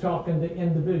he was talking to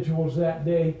individuals that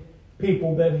day,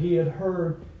 people that he had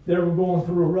heard that were going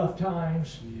through rough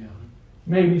times. Yeah.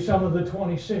 Maybe some of the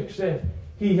 26 that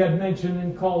he had mentioned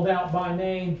and called out by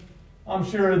name. I'm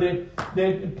sure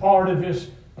that part of his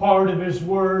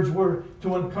words were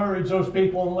to encourage those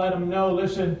people and let them know,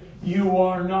 listen, you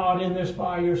are not in this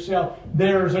by yourself.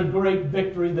 There's a great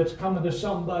victory that's coming to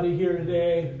somebody here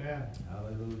today. Amen.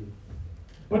 Hallelujah.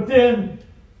 But then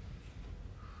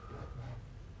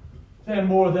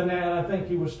more than that, I think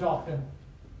he was talking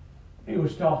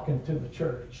to the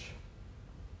church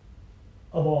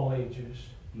of all ages.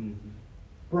 Mm-hmm.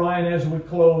 Brian, as we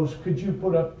close, could you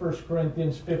put up 1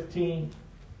 Corinthians 15,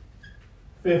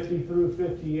 50 through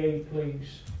 58,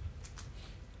 please?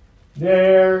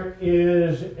 There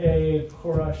is a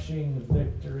crushing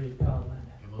victory coming.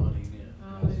 Come on, amen.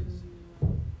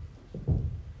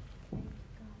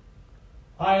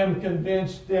 I am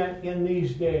convinced that in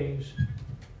these days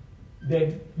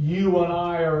that you and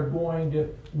I are going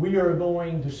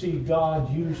to see God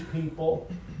use people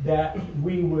that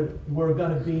we're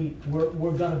going to be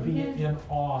in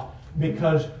awe,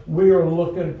 because we are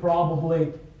looking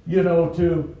probably,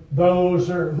 to those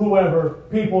or whoever,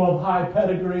 people of high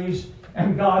pedigrees,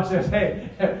 and God says, hey,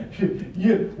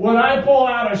 when I pull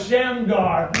out a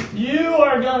Shamgar, you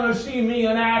are going to see me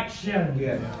in action.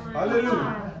 Yes.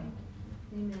 Hallelujah.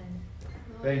 Amen.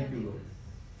 Thank you, Lord.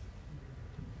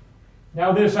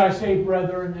 Now this I say,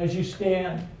 brethren, as you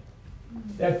stand,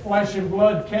 that flesh and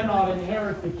blood cannot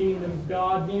inherit the kingdom of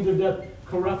God, neither doth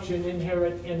corruption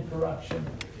inherit incorruption.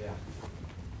 Yeah.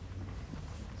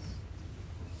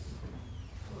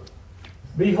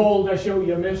 Behold, I show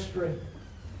you a mystery.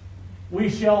 We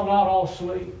shall not all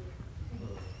sleep,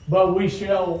 but we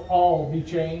shall all be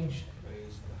changed.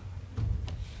 Praise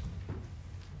God.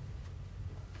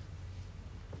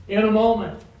 In a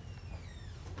moment,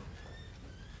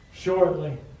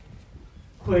 shortly,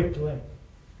 quickly.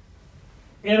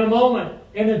 In a moment,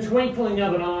 in the twinkling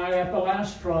of an eye, at the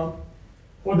last trump,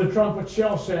 for the trumpet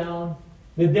shall sound,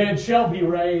 the dead shall be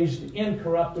raised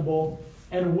incorruptible,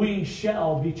 and we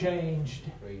shall be changed.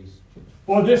 Praise.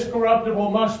 For this corruptible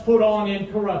must put on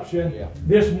incorruption. Yeah.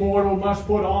 This mortal must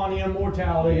put on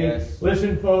immortality. Yes.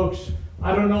 Listen, folks,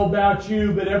 I don't know about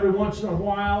you, but every once in a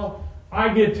while,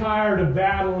 I get tired of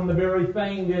battling the very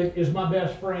thing that is my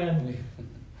best friend.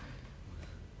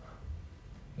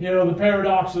 The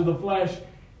paradox of the flesh.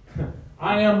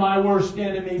 I am my worst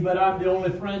enemy, but I'm the only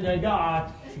friend I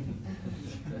got.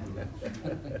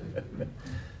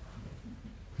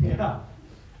 Yeah.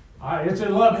 It's a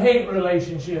love-hate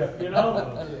relationship, I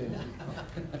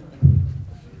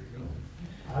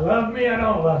love me, I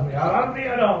don't love me. I love me,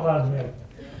 I don't love me.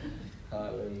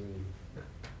 Hallelujah.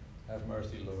 Have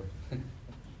mercy, Lord.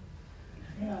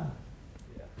 Yeah.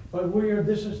 But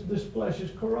this flesh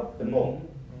is corruptible.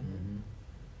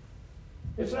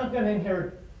 It's not going to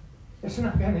inherit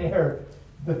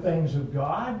the things of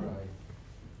God. Right.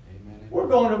 Amen. We're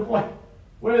going to play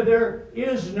where there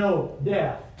is no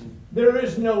death. There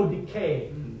is no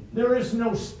decay. There is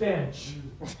no stench.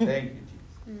 Thank you,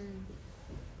 Jesus.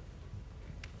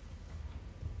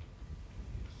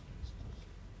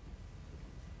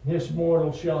 This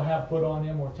mortal shall have put on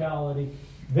immortality.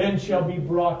 Then shall be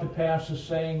brought to pass the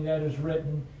saying that is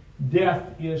written, death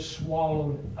is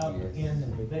swallowed up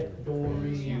in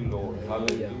victory. Thank you, Lord.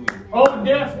 Hallelujah. O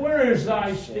death, where is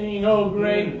thy sting? O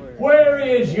grave, where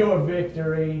is your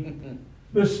victory?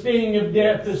 The sting of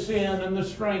death is sin, and the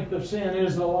strength of sin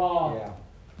is the law. Yeah.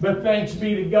 But thanks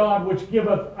be to God, which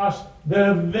giveth us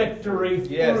the victory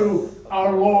through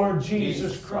our Lord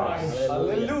Jesus Christ.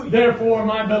 Hallelujah. Therefore,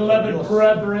 my beloved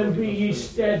brethren, be ye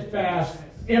steadfast,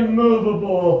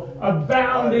 immovable,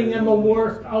 abounding in the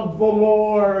work of the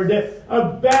Lord.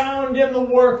 Abound in the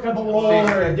work of the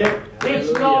Lord.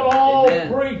 It's not all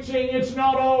preaching, it's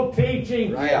not all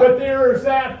teaching, but there is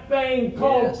that thing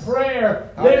called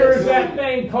prayer. There is that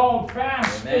thing called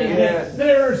fasting.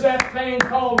 There is that thing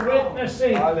called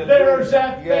witnessing. There is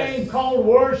that thing called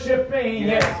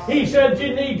worshiping. He said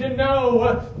you need to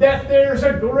know that there's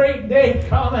a great day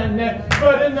coming,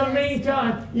 but in the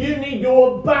meantime, you need to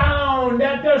abound.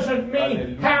 That doesn't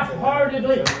mean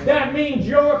half-heartedly. That means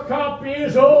your cup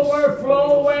is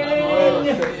overflowing.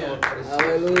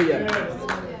 Hallelujah.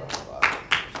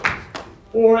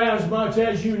 For as much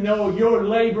as you know, your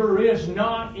labor is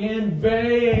not in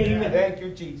vain. Thank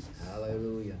you, Jesus.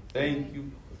 Hallelujah. Thank you.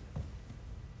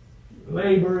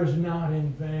 Labor is not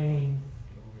in vain.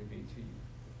 Glory be to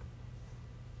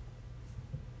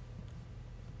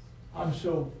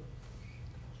you.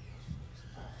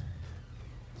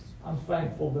 I'm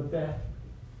thankful that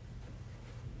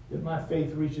my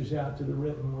faith reaches out to the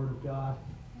written word of God.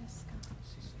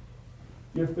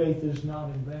 Your faith is not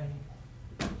in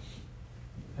vain.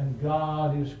 And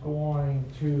God is going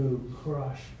to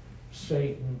crush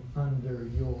Satan under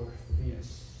your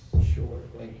feet shortly.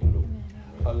 Thank you, Lord.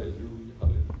 Hallelujah.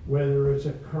 Hallelujah. Whether it's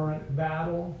a current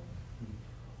battle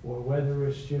or whether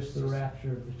it's just the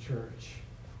rapture of the church.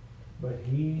 But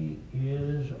He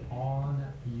is on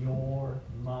your,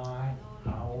 my,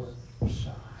 our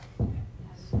side.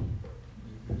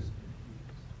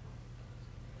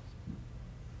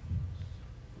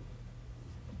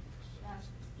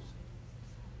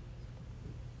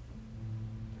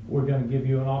 We're going to give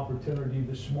you an opportunity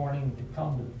this morning to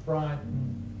come to the front.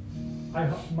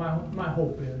 My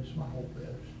hope is,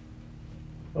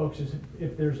 folks, is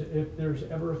if there's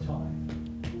ever a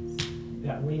time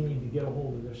that we need to get a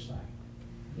hold of this thing,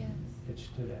 Yes. it's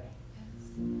today. Yes.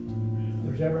 If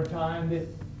there's ever a time that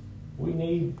we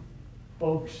need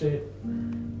folks that,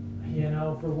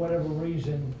 for whatever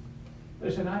reason,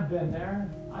 listen, I've been there.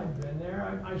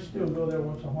 I still go there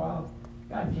once in a while.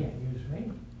 God can't use me.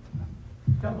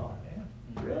 Come on,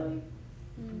 man. Really?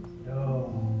 Oh,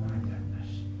 my goodness.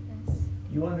 Yes.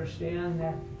 You understand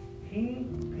that He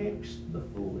picks the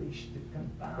foolish to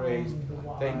Praise confound the God.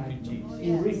 wise. Thank you, Jesus.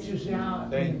 He reaches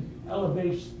out Thank and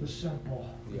elevates the simple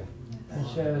Yeah. and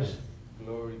says,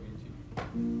 Glory be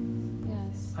to you.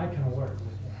 Yes. I can work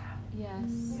with that.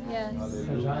 Yes. Yes. Hallelujah.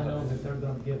 Because I know that they're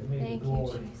going to give me Thank the you,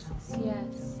 glory. Jesus.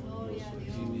 Yes. No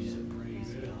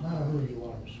matter who you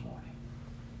are this morning.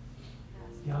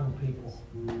 Young people,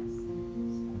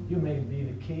 you may be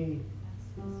the key.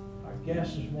 Our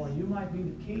guest this morning, you might be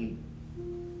the key.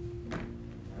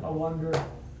 I wonder,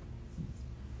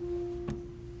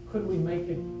 could we make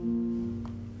it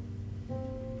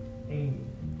a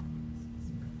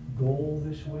goal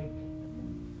this week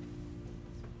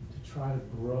to try to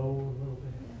grow a little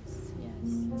bit Yes.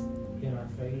 Yes. in our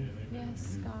faith?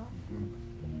 Yes, God.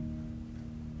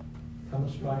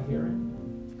 Comes by hearing,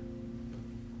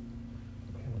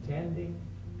 contending,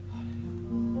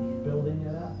 building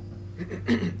it up.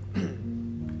 We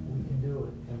can do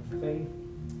it. And faith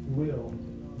will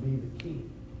be the key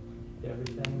to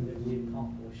everything that we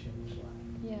accomplish in this life.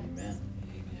 Yes. Amen.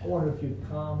 I wonder if you'd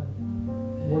come,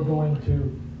 and we're going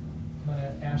to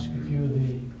ask a few of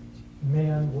the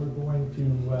men, we're going to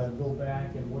go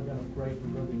back and we're going to pray for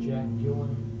Brother Jack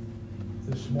Ewan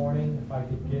this morning. If I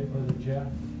could get Brother Jeff,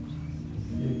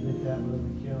 you get that, Brother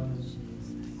Ewan.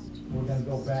 We're going to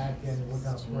go back and we're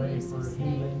going to pray for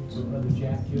healing for Brother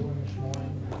Jack Ewan this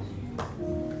morning.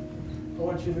 I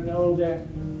want you to know that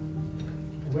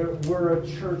we're a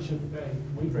church of faith.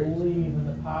 We believe in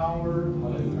the power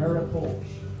of miracles.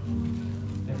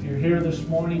 If you're here this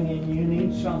morning and you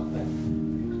need something,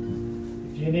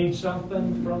 if you need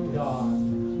something from God,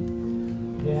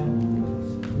 then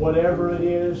whatever it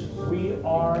is, we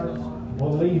are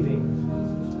believing,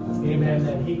 amen,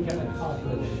 that He can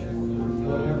accomplish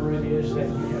whatever it is that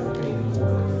you have faith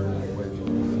for.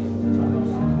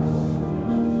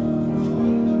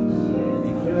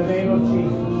 In the name of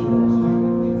Jesus.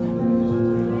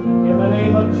 In the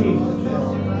name of Jesus.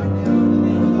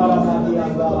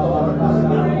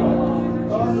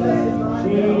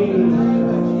 Jesus.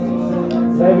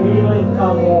 Let healing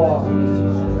come, Lord.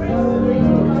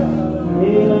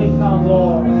 Healing come,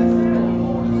 Lord.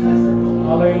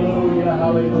 Hallelujah,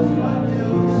 hallelujah.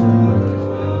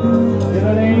 In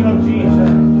the name of Jesus.